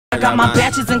I got my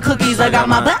batches and cookies, I got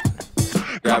my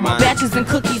batches and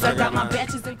cookies, I got my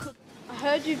batches and cookies. I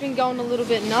heard you've been going a little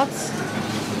bit nuts.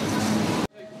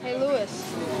 Hey Lewis,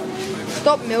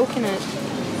 stop milking it.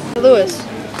 Hey Lewis,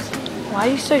 why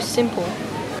are you so simple?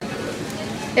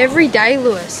 Every day,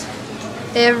 Lewis.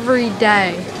 Every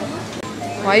day.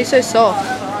 Why are you so soft?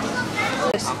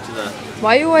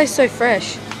 Why are you always so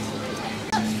fresh?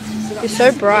 You're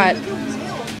so bright.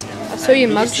 I saw your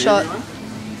mugshot.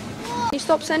 Can you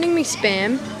stop sending me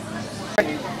spam?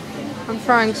 I'm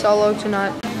throwing solo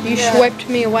tonight. You swept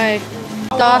me away.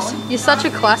 Darcy, you're such a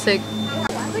classic.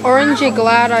 Orange, you're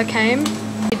glad I came.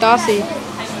 Hey Darcy,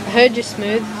 I heard you're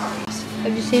smooth.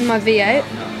 Have you seen my V8?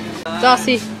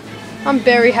 Darcy, I'm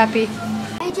very happy.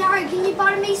 Hey Jared, can you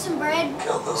butter me some bread?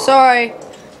 Sorry,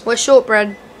 we're short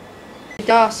bread. Hey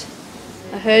Darcy,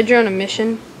 I heard you're on a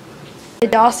mission. Hey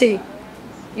Darcy,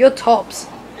 you're tops.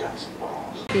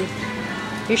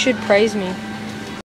 You should praise me.